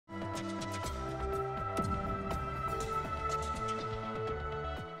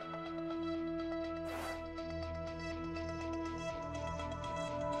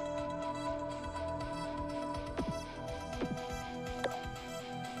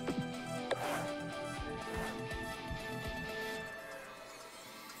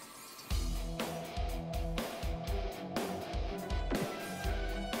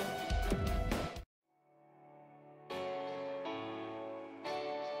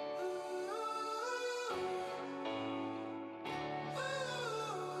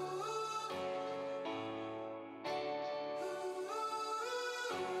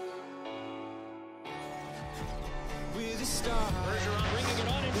Bergeron bringing it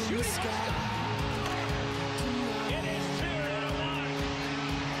on and shooting. It is 2-1.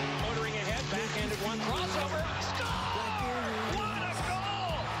 Motoring ahead, backhanded one, crossover. Score! What a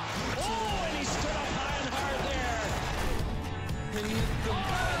goal! Oh, and he stood up high and hard there.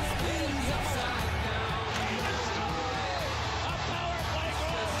 A power play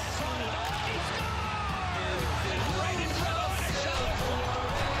goal. It's on and on. He scored! And right in front of the shot.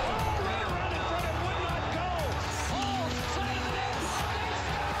 Right around in front, it would not go. Oh, side of the net.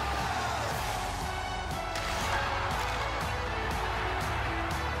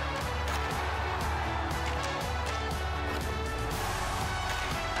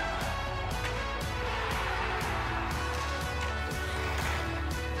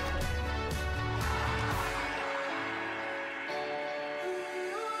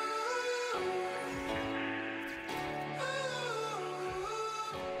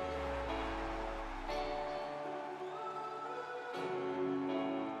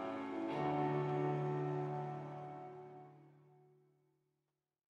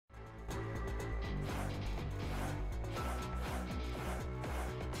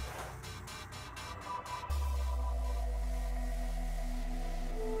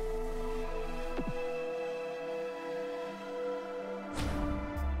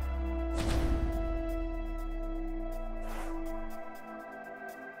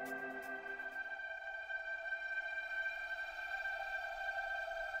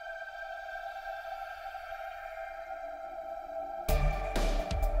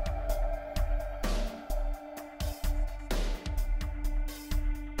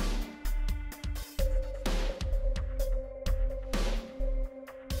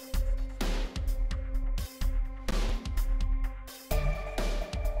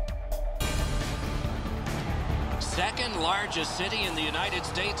 Second largest city in the United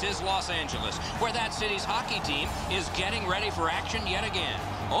States is Los Angeles, where that city's hockey team is getting ready for action yet again.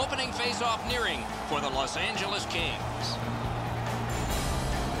 Opening face-off nearing for the Los Angeles Kings.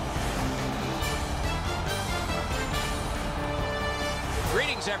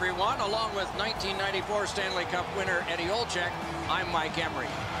 Greetings, everyone. Along with 1994 Stanley Cup winner Eddie Olczyk, I'm Mike Emery.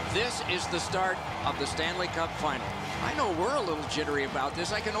 This is the start of the Stanley Cup final. I know we're a little jittery about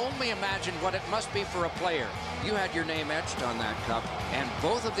this. I can only imagine what it must be for a player. You had your name etched on that cup, and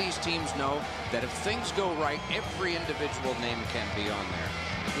both of these teams know that if things go right, every individual name can be on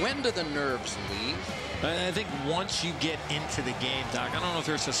there. When do the nerves leave? I think once you get into the game, Doc, I don't know if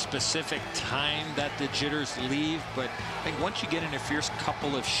there's a specific time that the jitters leave, but I think once you get in a fierce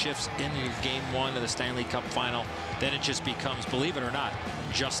couple of shifts in your game one of the Stanley Cup final, then it just becomes, believe it or not,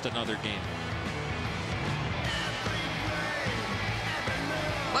 just another game.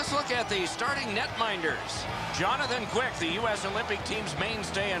 Let's look at the starting netminders. Jonathan Quick, the U.S. Olympic team's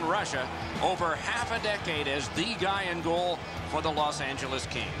mainstay in Russia, over half a decade as the guy in goal for the Los Angeles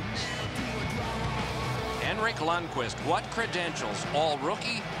Kings. Henrik Lundqvist, what credentials?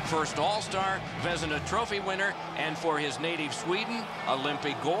 All-rookie, first All-Star, Vezina Trophy winner, and for his native Sweden,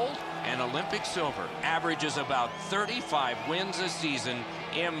 Olympic gold and Olympic silver. Averages about 35 wins a season.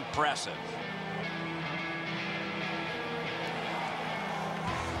 Impressive.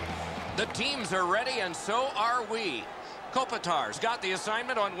 The teams are ready, and so are we. Kopitar's got the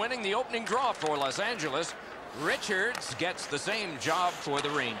assignment on winning the opening draw for Los Angeles. Richards gets the same job for the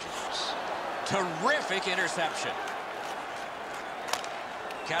Rangers. Terrific interception.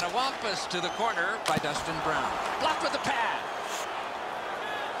 Katawampus to the corner by Dustin Brown. Blocked with the pad.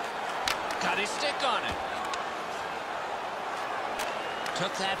 Got his stick on it.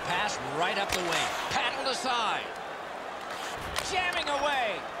 Took that pass right up the wing. Paddled aside. Jamming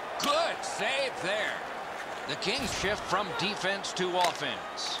away. Good save there. The Kings shift from defense to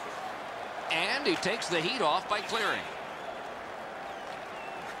offense. And he takes the heat off by clearing.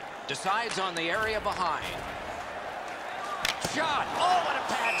 Decides on the area behind. Shot. Oh, what a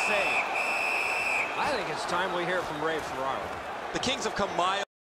pad save. I think it's time we hear from Ray Ferraro. The Kings have come miles.